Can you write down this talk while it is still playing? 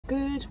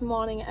Good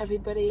morning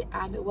everybody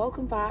and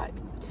welcome back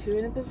to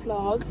another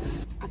vlog.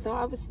 I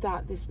thought I would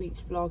start this week's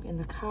vlog in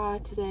the car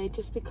today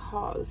just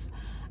because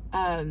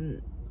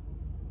it's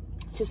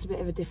just a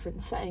bit of a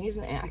different setting,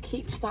 isn't it? I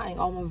keep starting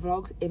all my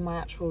vlogs in my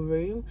actual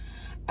room,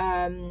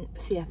 so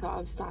yeah, I thought I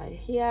would start it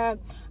here.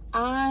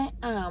 I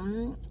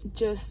am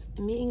just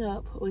meeting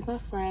up with my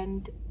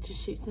friend to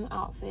shoot some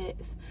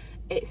outfits.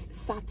 It's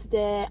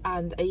Saturday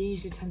and I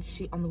usually tend to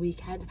shoot on the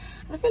weekend,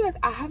 and I feel like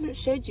I haven't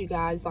showed you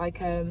guys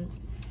like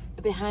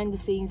behind the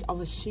scenes of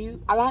a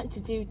shoot. I like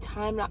to do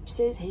time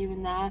lapses here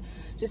and there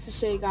just to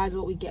show you guys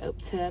what we get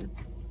up to,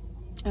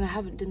 and I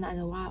haven't done that in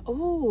a while.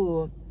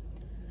 Oh,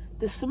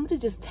 there's somebody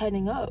just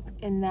turning up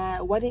in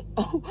their wedding.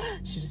 Oh,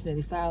 she just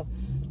nearly fell.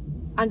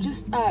 I'm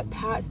just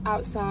parked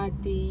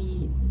outside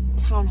the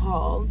town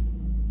hall,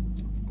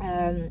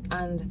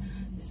 and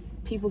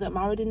people get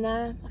married in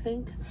there, I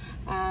think,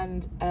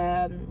 and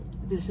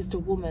there's just a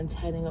woman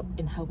turning up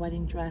in her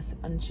wedding dress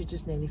and she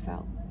just nearly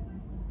fell.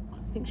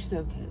 I think she's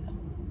okay though.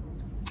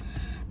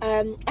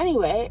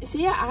 Anyway, so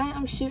yeah, I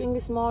am shooting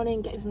this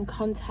morning, getting some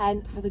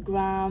content for the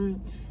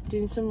gram,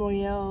 doing some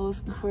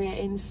reels,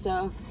 creating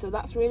stuff, so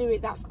that's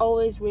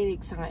always really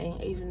exciting,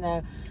 even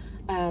though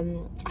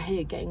I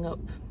hate getting up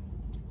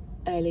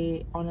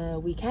early on a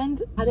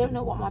weekend. I don't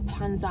know what my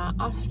plans are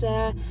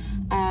after,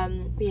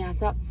 but yeah,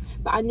 but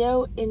I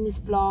know in this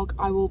vlog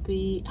I will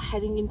be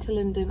heading into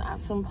London at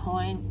some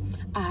point.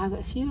 I have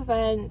a few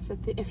events,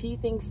 a few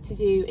things to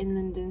do in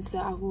London, so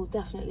I will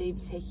definitely be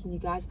taking you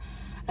guys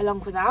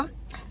along for that.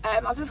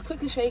 I'll just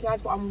quickly show you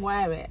guys what I'm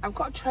wearing. I've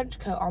got a trench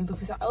coat on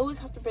because I always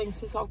have to bring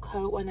some sort of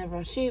coat whenever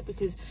I shoot,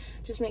 because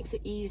it just makes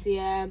it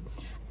easier,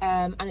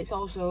 and it's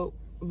also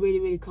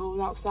really cold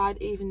outside.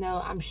 Even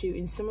though I'm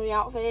shooting summery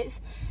outfits,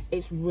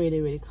 it's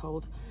really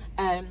cold.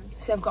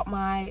 So I've got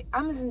my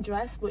Amazon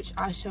dress, which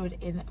I showed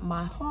in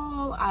my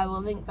haul. I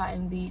will link that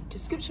in the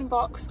description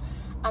box.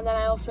 And then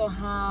I also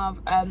have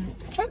a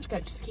trench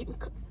coat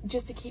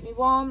just to keep me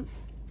warm.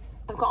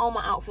 I've got all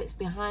my outfits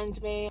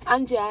behind me,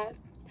 and yeah,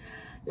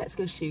 let's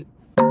go shoot.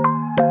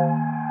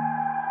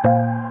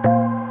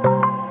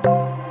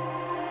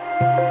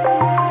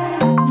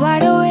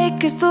 Wide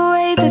awake is the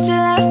way that you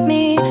left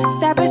me,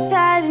 side by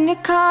side in your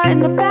car in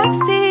the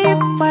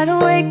backseat. Wide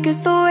awake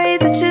is the way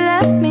that you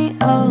left me,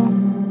 oh.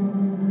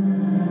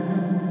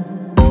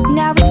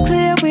 Now it's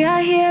clear we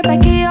are here back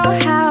at your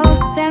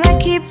house, and I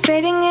keep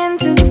fading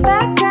into the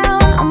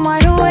background. I'm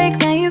wide awake,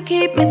 now you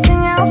keep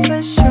missing out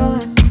for sure.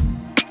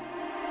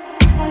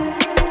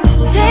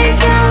 Take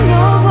down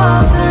your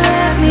walls and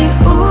let me,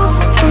 ooh,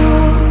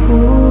 ooh,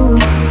 ooh.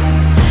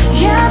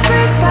 Yeah,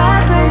 brick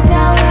by brick,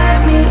 now let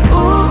me,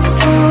 ooh,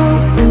 ooh,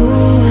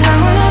 ooh. I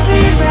wanna be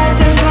right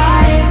there by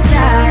your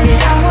side,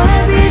 I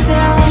wanna be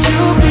there, won't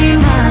you be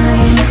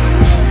mine?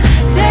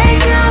 Take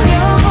down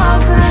your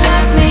walls and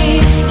let me,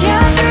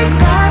 yeah, brick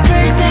by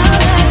brick, now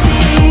let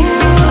me,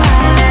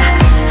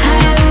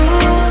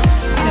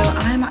 So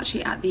I'm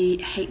actually at the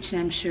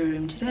H&M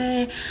showroom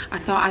today. I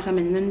thought, as I'm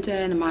in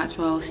London, I might as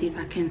well see if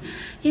I can,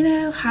 you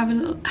know, have a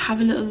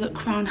little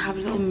look around, have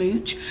a little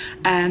mooch.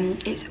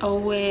 It's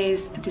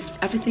always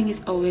everything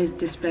is always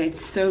displayed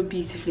so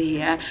beautifully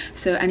here,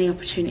 so any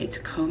opportunity to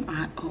come,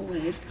 I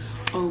always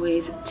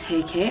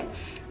take it.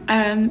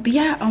 But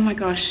yeah, oh my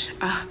gosh,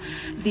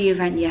 the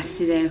event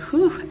yesterday,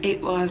 whew,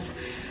 it was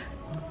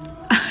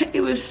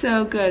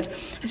so good.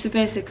 So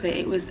basically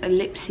it was a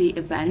Lipsy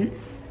event,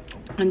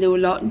 and they were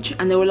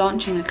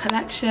launching a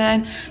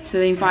collection, so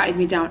they invited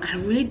me down. I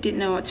really didn't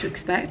know what to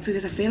expect,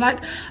 because I feel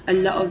like a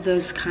lot of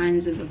those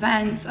kinds of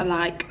events are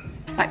like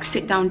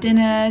sit down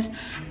dinners,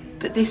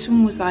 but this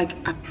one was like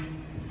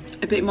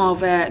a bit more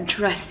of a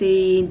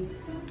dressy,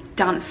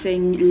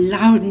 dancing,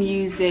 loud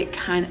music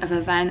kind of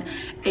event.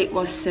 It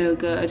was so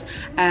good.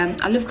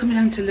 I love coming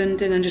down to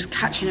London and just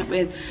catching up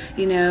with,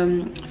 you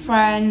know,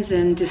 friends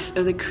and just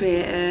other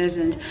creators,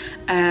 and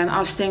I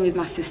was staying with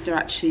my sister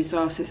actually as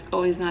well, so it's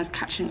always nice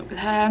catching up with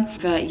her.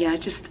 But yeah, I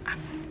just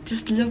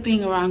love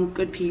being around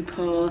good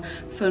people,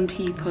 fun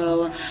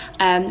people.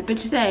 But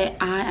today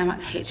I am at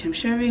the H&M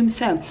showroom,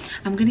 so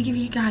I'm gonna give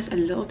you guys a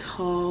little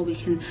tour. We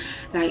can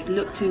like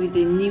look through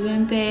the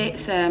newer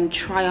bits,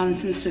 try on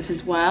some stuff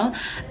as well.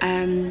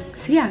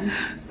 So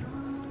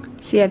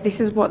yeah, this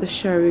is what the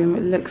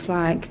showroom looks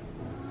like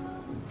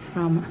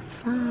from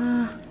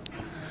afar.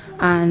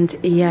 And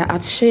yeah, I'll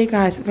just show you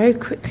guys very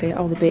quickly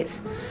all the bits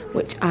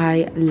which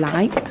I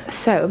like.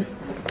 So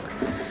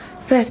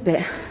first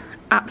bit,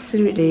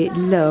 absolutely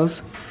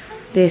love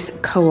this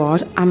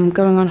cord. I'm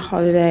going on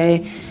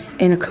holiday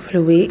in a couple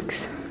of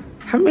weeks.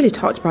 Haven't really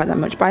talked about that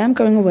much, but I am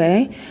going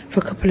away for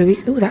a couple of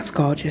weeks. Oh, that's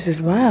gorgeous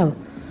as well.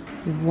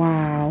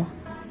 Wow.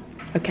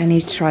 Okay, I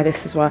need to try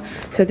this as well.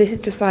 So this is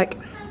just like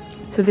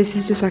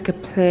a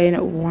plain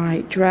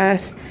white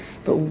dress,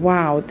 but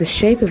wow, the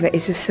shape of it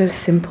is just so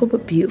simple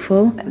but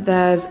beautiful.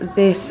 There's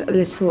this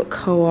little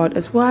cord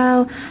as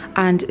well,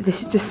 and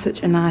this is just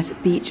such a nice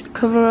beach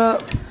cover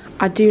up.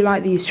 I do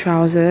like these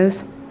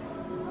trousers.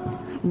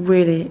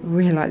 Really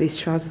like these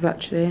trousers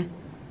actually.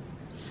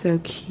 So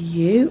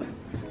cute.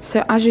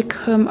 So as you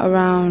come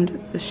around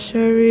the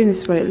showroom,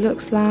 this is what it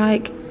looks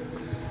like.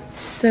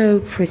 So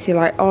pretty,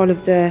 like all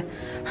of the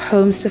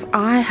home stuff.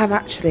 I have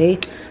actually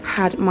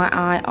had my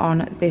eye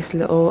on this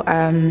little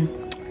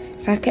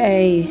it's like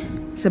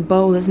it's a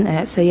bowl, isn't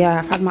it? So yeah,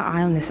 I've had my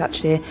eye on this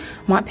actually.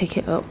 Might pick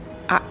it up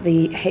at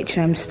the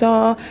H&M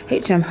store,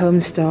 H&M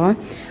home store.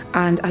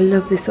 And I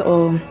love this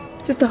little,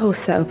 just the whole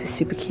setup is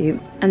super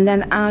cute. And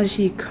then as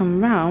you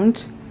come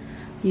round,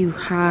 you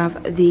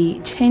have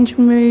the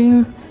changing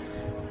room.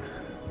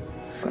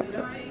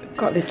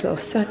 Got this little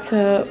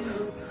setup.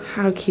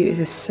 How cute is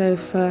this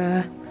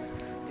sofa?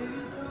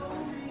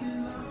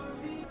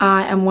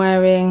 I am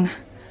wearing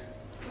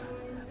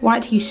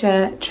white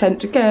t-shirt,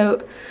 trench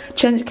coat,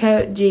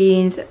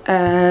 jeans,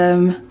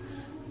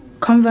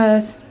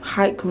 Converse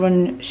hike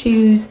run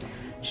shoes,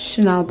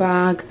 Chanel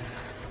bag.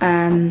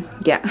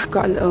 Yeah,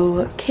 got a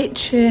little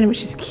kitchen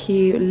which is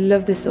cute.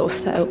 Love this little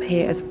setup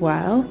here as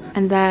well.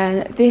 And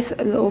then this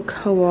little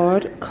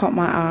cord caught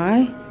my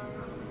eye.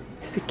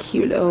 It's a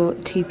cute little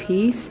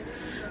two-piece.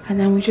 And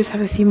then we just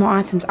have a few more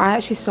items. I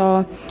actually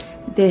saw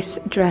this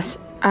dress,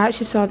 I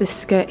actually saw this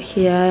skirt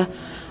here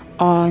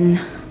on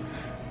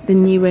the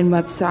New In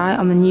website,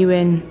 on the New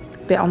In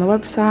bit on the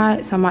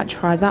website, so I might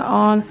try that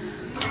on.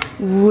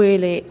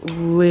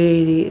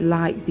 Really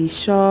like these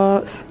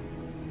shorts.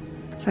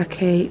 It's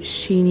like a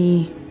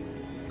shiny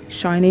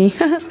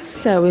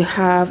so we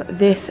have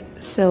this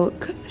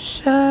silk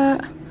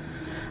shirt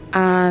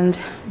and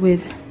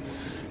with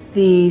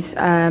these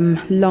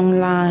long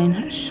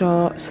line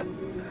shorts.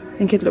 I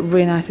think it'd look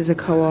really nice as a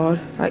cord,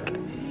 like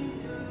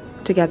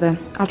together.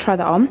 I'll try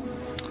that on.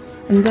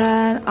 And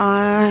then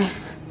I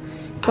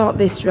thought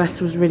this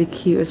dress was really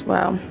cute as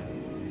well.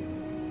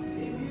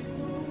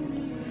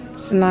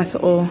 It's a nice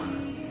little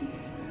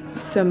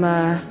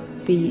summer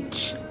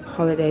beach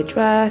holiday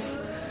dress.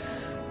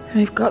 And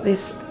we've got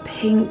this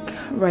pink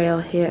rail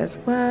here as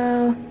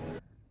well.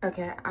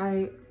 Okay,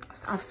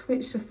 I've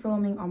switched to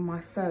filming on my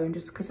phone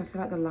just because I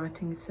feel like the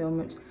lighting is so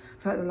much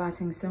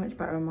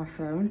better on my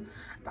phone.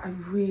 But I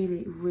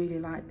really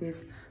like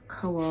this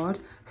cord.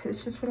 So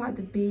it's just for like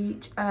the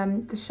beach.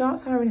 The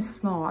shorts are in a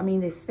small, I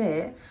mean they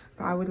fit,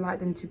 but I would like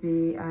them to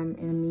be in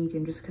a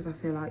medium just because I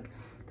feel like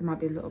they might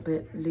be a little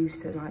bit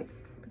looser, like,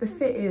 but the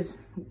fit is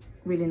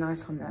really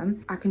nice on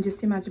them. I can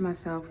just imagine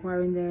myself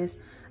wearing this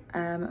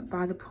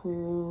by the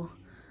pool,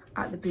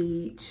 at the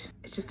beach.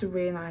 It's just a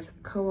really nice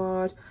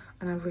cord,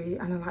 and I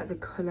like the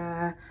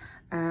colour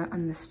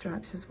and the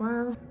stripes as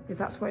well. If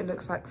that's what it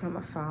looks like from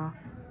afar.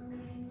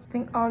 I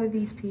think all of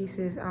these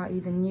pieces are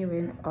either new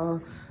in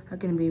or are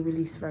going to be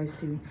released very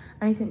soon.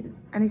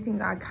 Anything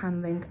that I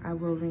can link, I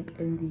will link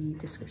in the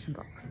description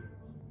box.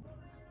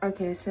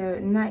 Okay, so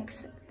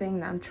next thing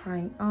that I'm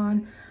trying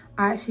on,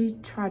 I actually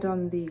tried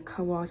on the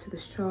cord to the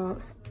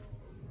shorts.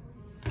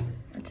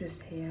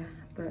 Just here,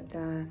 but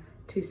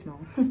too small.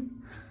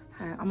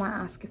 I might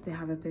ask if they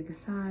have a bigger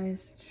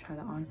size to try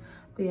that on.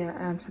 But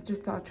yeah, so I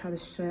just thought I'd try the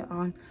shirt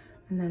on,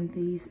 and then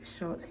these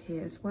shorts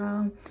here as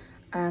well.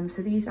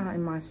 So these aren't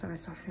in my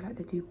size, so I feel like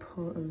they do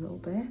pull a little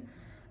bit.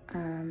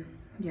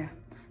 Yeah,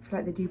 I feel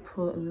like they do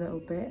pull a little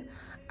bit.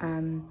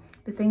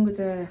 The thing with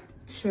the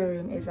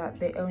showroom is that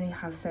they only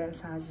have certain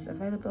sizes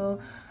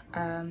available.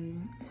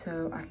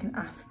 So I can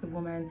ask the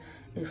woman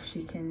if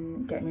she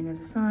can get me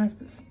another size,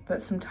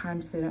 but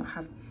sometimes they don't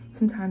have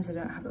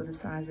other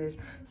sizes,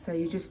 so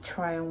you just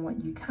try on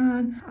what you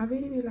can. I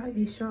really like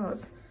these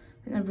shorts.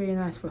 I think they're really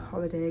nice for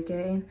holiday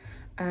again.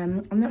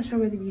 I'm not sure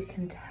whether you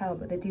can tell,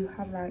 but they do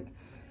have like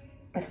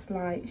a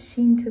slight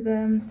sheen to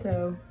them,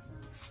 so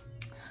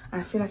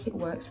I feel like it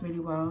works really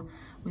well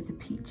with the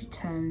peachy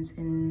tones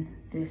in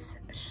this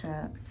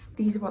shirt.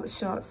 These are what the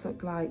shorts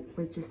look like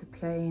with just a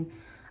plain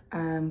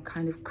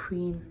kind of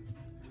cream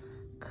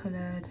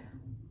coloured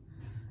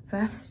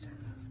vest.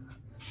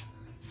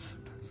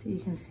 So you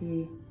can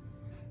see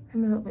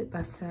them a little bit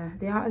better.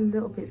 They are a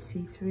little bit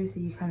see-through, so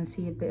you can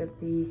see a bit of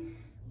the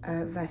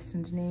vest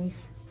underneath.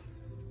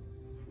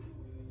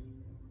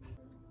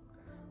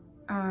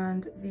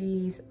 And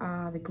these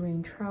are the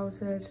green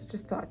trousers.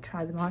 Just thought I'd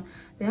try them on.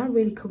 They are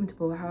really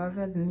comfortable,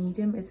 however the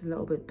medium is a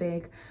little bit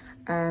big.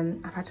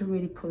 I've had to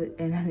really pull it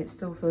in and it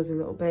still feels a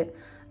little bit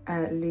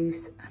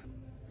loose.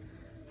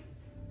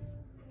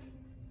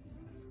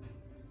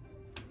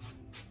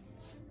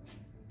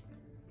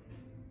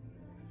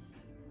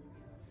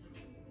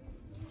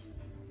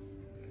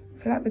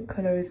 I feel like the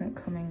colour isn't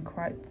coming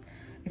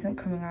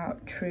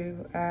out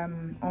true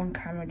on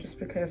camera, just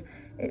because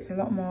it's a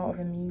lot more of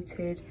a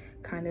muted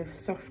kind of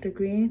softer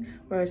green,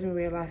 whereas in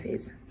real life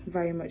it's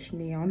very much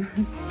neon.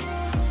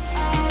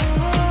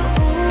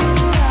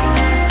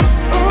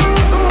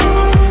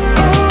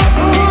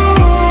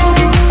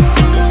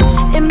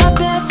 In my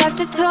bed 5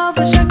 to 12,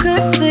 wish I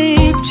could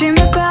sleep. Dream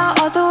about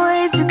all the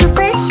ways you could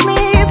reach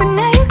me, but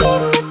now you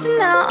keep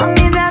missing out on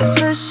me, that's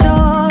for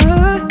sure.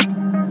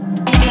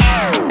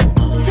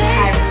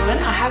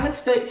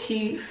 Spoke to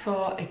you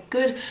for a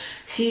good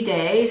few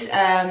days.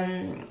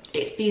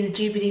 It's been the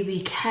Jubilee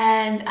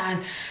weekend,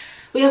 and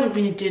we haven't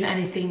really done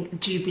anything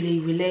Jubilee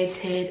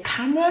related.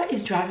 Camera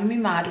is driving me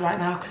mad right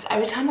now because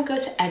every time I go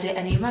to edit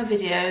any of my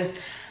videos,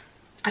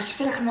 I just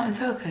feel like I'm not in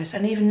focus.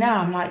 And even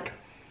now I'm like,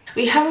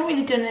 we haven't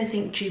really done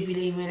anything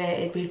Jubilee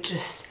related. We've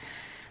just,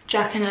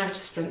 Jack and I have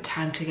just spent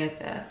time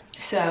together.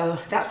 So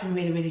that's been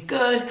really, really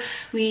good.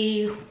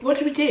 What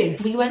did we do?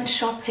 We went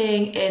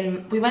shopping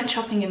in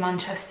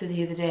Manchester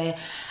the other day,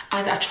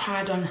 and I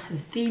tried on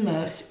the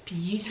most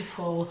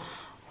beautiful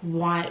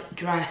white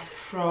dress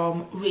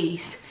from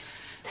Reese.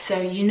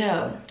 So you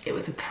know it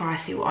was a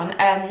pricey one.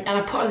 And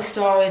I put on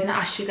stories and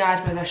I asked you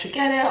guys whether I should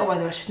get it or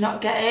whether I should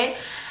not get it.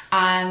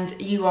 And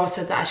you all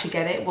said that I should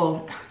get it.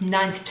 Well,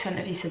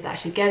 90% of you said that I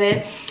should get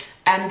it.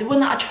 The one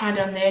that I tried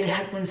on, they only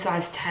had one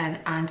size 10,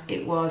 and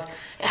it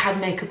had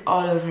makeup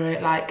all over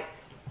it, like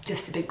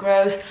just a bit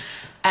gross.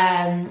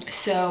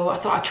 So I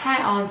thought I'd try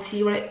it on,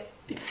 see what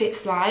it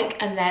fits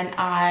like, and then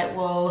I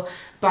will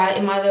buy it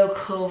in my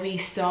local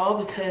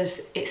V-store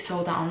because it's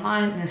sold out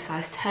online in a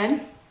size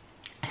 10.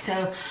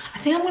 So I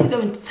think I'm going to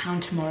go into town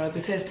tomorrow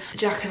because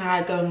Jack and I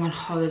are going on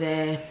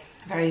holiday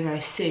very,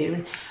 very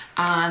soon,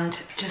 and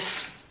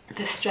just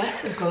the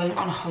stress of going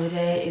on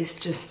holiday is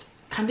just,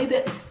 can be a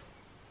bit,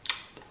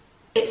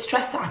 it's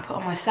stress that I put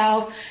on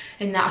myself,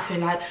 in that I feel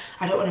like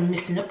I don't want to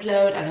miss an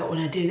upload, I don't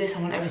want to do this,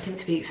 I want everything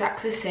to be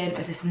exactly the same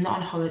as if I'm not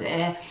on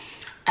holiday.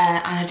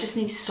 And I just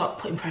need to stop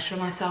putting pressure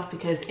on myself,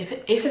 because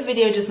if a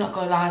video does not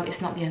go live,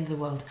 it's not the end of the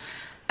world.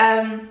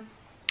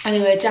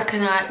 Anyway, Jack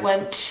and I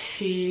went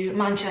to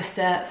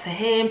Manchester for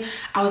him.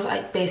 I was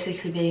like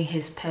basically being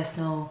his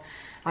personal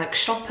like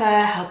shopper,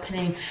 helping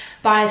him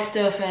buy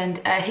stuff, and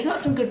he got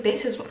some good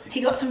bits as well.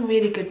 He got some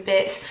really good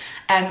bits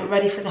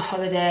ready for the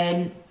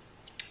holiday.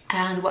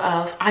 And what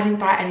else? I didn't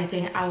buy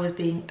anything. I was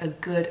being a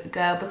good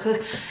girl,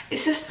 because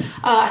it's just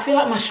I feel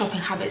like my shopping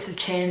habits have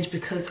changed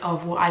because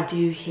of what I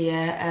do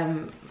here,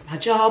 my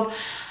job.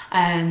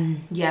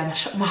 Yeah,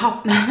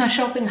 my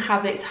shopping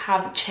habits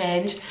have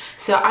changed.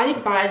 So I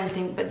didn't buy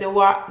anything, but there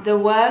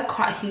were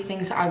quite a few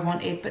things that I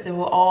wanted, but they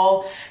were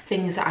all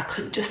things that I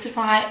couldn't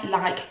justify,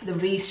 like the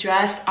Reese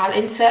dress. I'll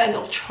insert a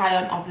little try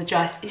on of the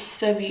dress. It's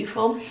so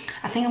beautiful.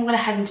 I think I'm gonna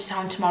head into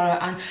town tomorrow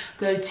and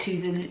go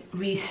to the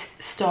Reese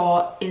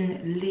store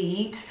in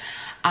Leeds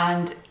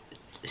and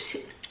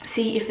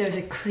see if there's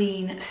a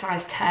clean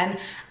size 10.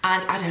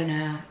 And I don't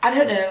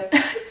know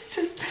it's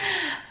just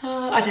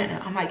I don't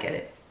know, I might get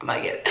it.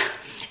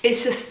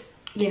 It's just,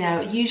 you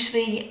know,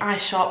 usually I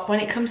shop, when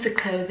it comes to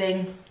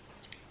clothing,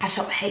 I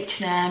shop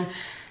H&M,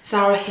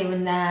 Zara here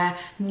and there,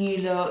 New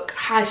Look,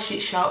 high street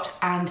shops,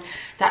 and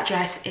that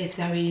dress is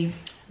very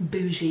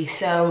bougie,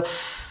 so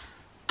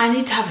I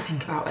need to have a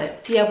think about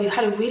it. So yeah, we've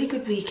had a really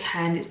good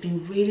weekend. It's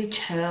been really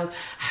chill.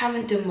 I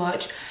haven't done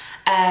much.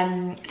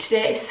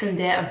 Today is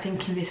Sunday. I'm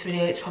thinking this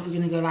video is probably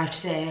going to go live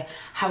today.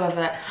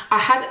 However, I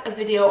had a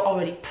video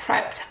already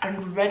prepped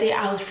and ready.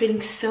 I was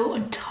feeling so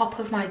on top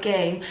of my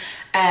game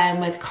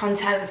with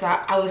content.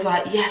 I was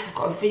like, yes, I've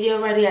got a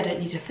video ready. I don't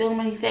need to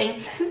film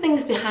anything. Some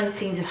things behind the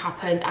scenes have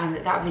happened, and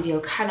that video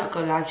cannot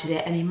go live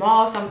today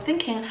anymore. So I'm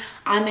thinking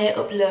I may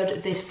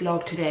upload this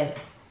vlog today.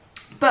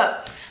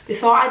 But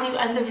before I do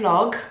end the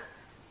vlog,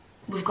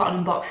 we've got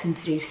an unboxing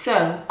to do.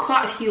 So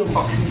quite a few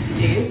unboxings to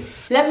do.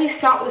 Let me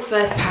start with the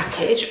first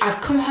package.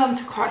 I've come home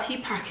to quite a few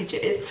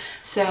packages,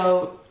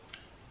 so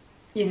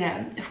you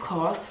know, of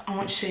course I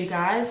want to show you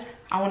guys.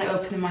 I want to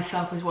open them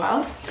myself as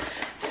well.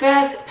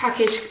 First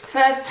package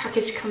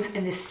comes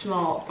in this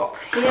small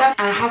box here,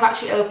 and I have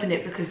actually opened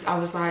it because I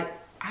was like,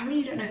 I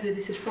really don't know who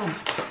this is from.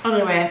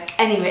 Anyway,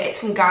 it's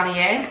from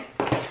Garnier,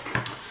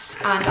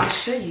 and I'll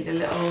show you the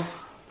little,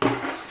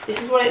 this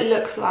is what it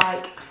looks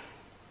like.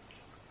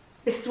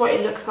 This is what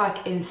it looks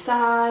like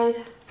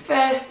inside.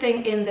 First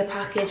thing in the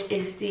package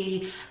is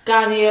the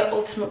Garnier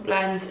Ultimate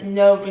Blends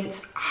No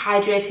Rinse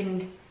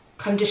Hydrating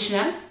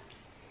Conditioner.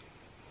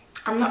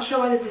 I'm not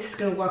sure whether this is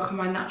going to work on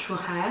my natural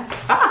hair.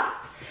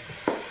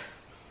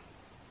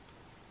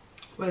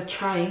 Worth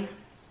trying.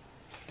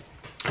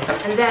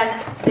 And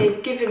then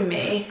they've given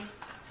me,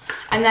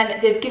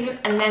 they've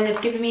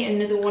given me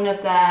another one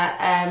of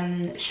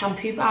their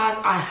shampoo bars.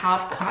 I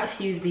have quite a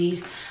few of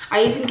these.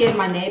 I even gave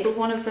my neighbour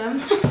one of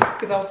them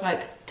because I was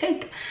like,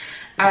 take.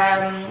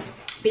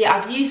 But yeah,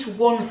 I've used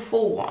one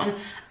full one,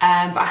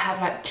 but I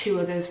have like 2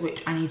 others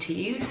which I need to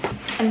use.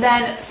 And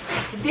then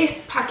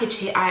this package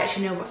here, I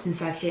actually know what's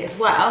inside here as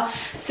well.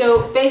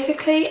 So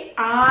basically,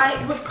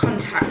 I was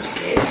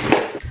contacted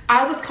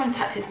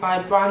by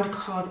a brand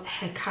called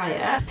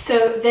Hekaya.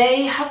 So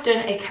they have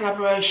done a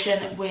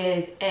collaboration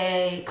with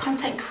a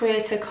content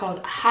creator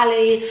called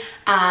Hallie,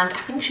 and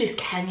I think she's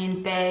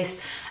Kenyan based.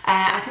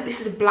 I think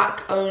this is a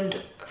black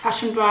owned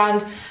fashion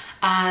brand,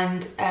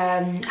 and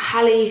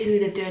Hallie, who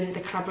they're doing the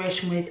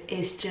collaboration with,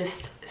 is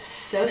just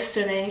so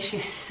stunning.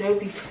 She's so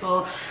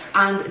beautiful,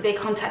 and they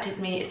contacted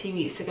me a few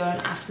weeks ago and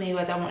asked me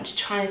whether I wanted to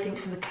try anything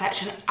from the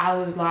collection. I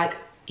was like,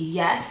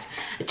 yes.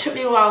 It took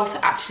me a while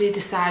to actually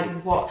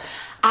decide what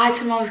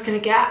item I was going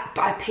to get,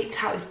 but I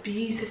picked out this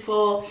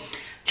beautiful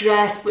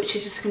dress which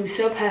is just going to be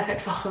so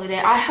perfect for holiday.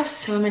 I have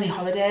so many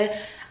holiday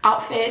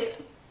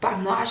outfits. but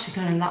I'm not actually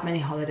going on that many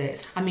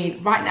holidays. I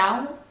mean, right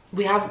now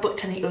we haven't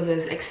booked any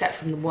others except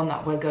from the one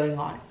that we're going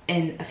on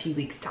in a few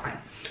weeks time.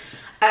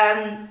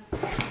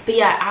 But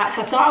yeah,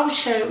 so I thought I would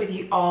share it with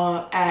you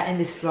all in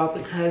this vlog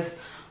because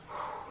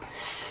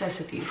so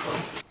beautiful.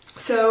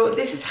 So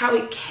this is how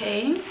it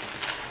came.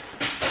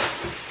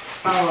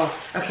 Oh,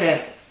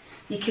 okay.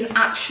 You can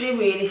actually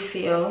really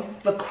feel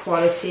the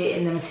quality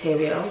in the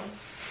material.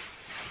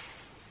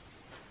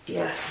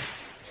 Yeah,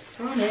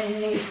 stunning.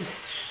 This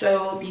is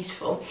so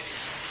beautiful.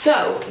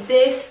 So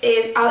this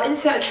is, I'll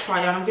insert a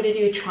try on. I'm going to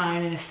do a try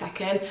on in a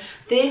second.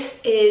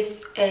 This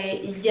is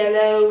a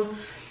yellow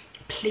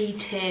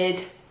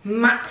pleated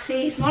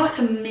maxi. It's more like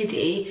a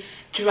midi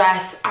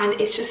dress, and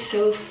it's just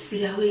so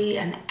flowy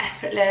and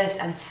effortless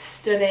and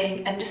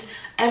stunning and just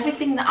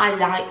everything that I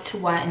like to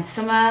wear in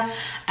summer.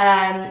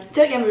 Don't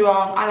get me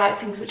wrong, I like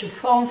things which are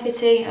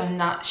form-fitting and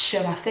that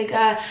show my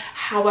figure.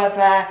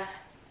 However,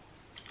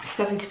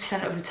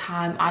 70% of the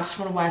time I just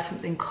want to wear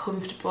something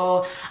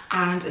comfortable,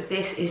 and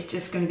this is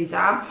just going to be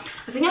that.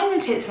 I think I'm going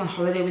to take this on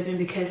holiday with me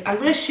because I'm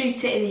going to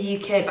shoot it in the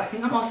UK, but I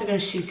think I'm also going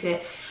to shoot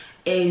it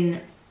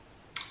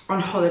on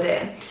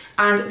holiday.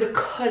 And the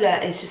colour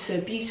is just so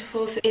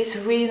beautiful. So it's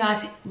a really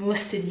nice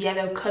mustard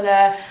yellow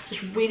colour,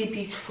 just really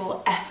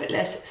beautiful,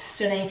 effortless,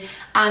 stunning,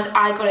 and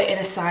I got it in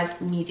a size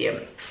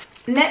medium.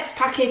 Next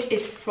package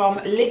is from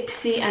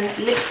Lipsy, and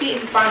Lipsy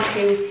is a brand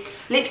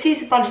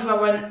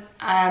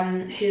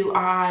who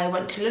I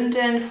went to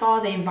London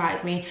for. They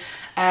invited me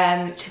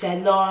to their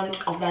launch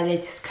of their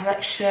latest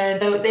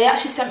collection. So they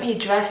actually sent me a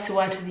dress to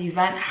wear to the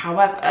event.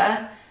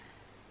 However,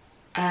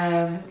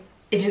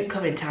 it didn't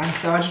come in time,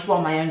 so I just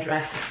wore my own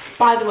dress.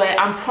 By the way,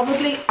 I'm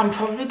probably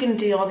going to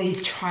do all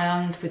these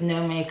try-ons with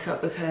no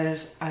makeup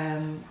because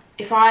I'm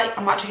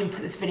actually going to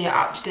put this video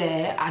out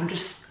today.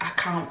 I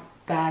can't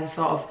bear the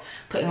thought of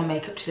putting on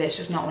makeup today. It's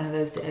just not one of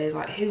those days.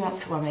 Like, who wants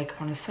to wear makeup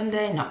on a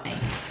Sunday? Not me.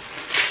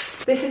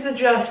 This is the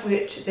dress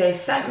which they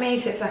sent me.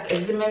 So it's like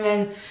a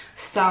Zimmermann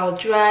style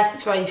dress.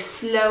 It's very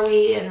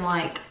flowy and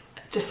like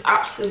just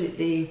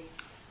absolutely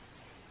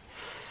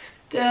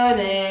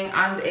stunning,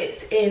 and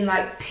it's in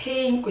like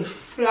pink with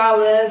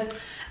flowers.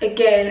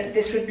 Again,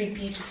 this would be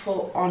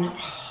beautiful on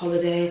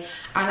holiday,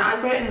 and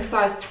I got it in a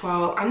size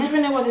 12. I never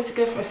know whether to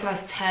go for a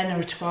size 10 or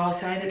a 12,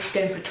 so I ended up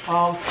going for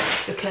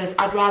 12 because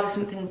I'd rather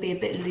something be a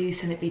bit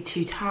loose and it be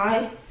too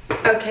tight.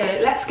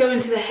 Okay, let's go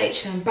into the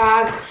H&M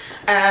bag.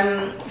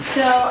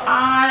 So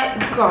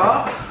I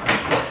got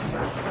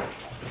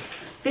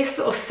this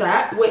little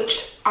set,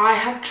 which I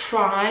have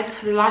tried,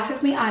 for the life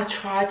of me, I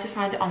tried to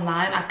find it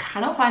online. I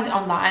cannot find it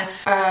online.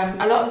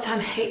 A lot of the time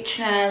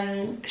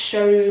H&M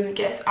showroom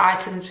gets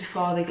items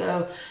before they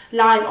go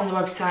live on the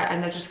website,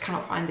 and I just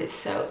cannot find it.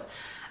 So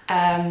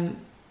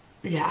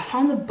yeah, I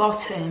found the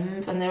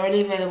bottoms and they're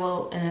only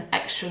available in an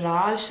extra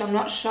large, so I'm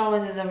not sure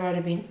whether they've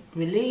already been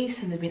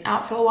released and they've been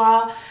out for a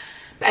while.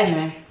 But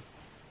anyway,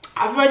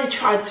 I've already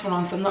tried this one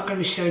on, so I'm not going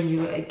to be showing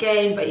you it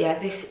again. But yeah,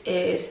 these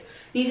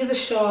are the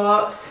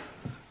shorts.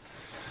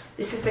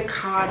 This is the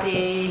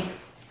cardi.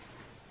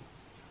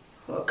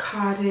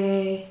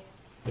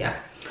 Yeah.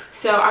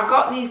 So I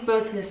got these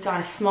both in a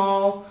size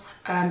small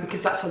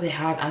because that's what they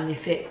had and they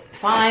fit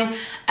fine.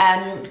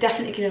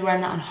 Definitely going to wear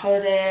that on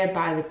holiday,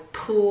 by the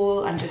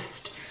pool, and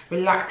just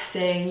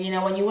relaxing. You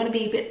know, when you want to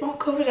be a bit more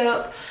covered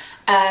up,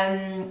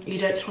 you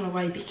don't just want to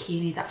wear a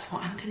bikini. That's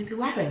what I'm going to be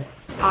wearing.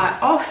 I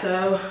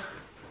also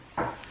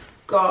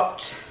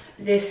got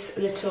this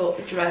little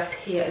dress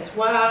here as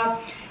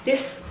well.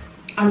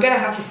 I'm gonna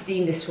have to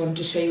steam this one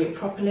to show you it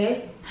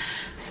properly.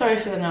 Sorry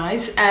for the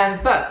noise. Yeah,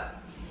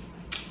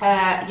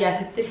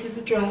 so this is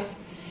the dress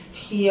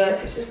here.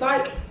 So it's just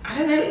like, I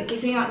don't know, it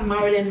gives me like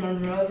Marilyn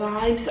Monroe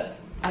vibes.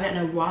 I don't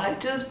know why it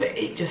does, but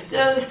it just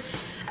does.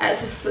 It's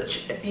just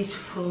such a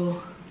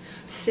beautiful,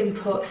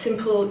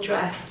 simple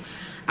dress.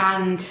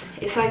 And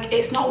it's like,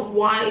 it's not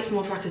white, it's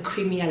more of like a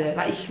creamy yellow.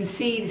 Like you can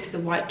see, this is the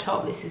white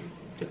top, this is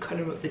the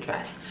colour of the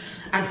dress,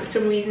 and for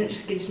some reason it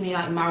just gives me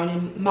like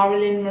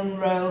Marilyn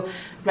Monroe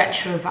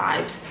retro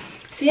vibes.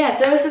 So yeah,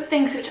 those are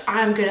things which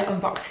I'm going to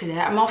unbox today.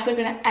 I'm also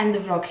going to end the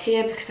vlog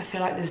here because I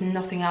feel like there's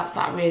nothing else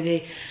that I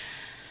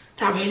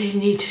really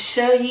need to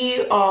show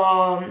you.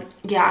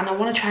 Yeah, and I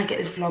want to try and get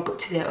this vlog up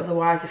to date,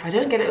 otherwise if I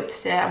don't get it up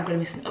to date I'm going to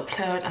miss an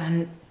upload,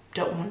 and I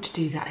don't want to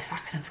do that if I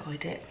can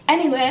avoid it.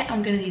 Anyway,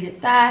 I'm going to leave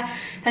it there.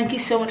 Thank you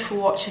so much for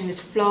watching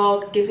this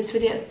vlog. Give this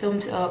video a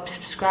thumbs up,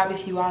 subscribe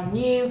if you are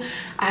new,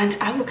 and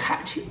I will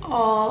catch you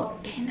all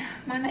in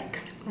my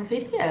next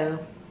video.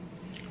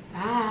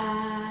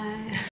 Bye.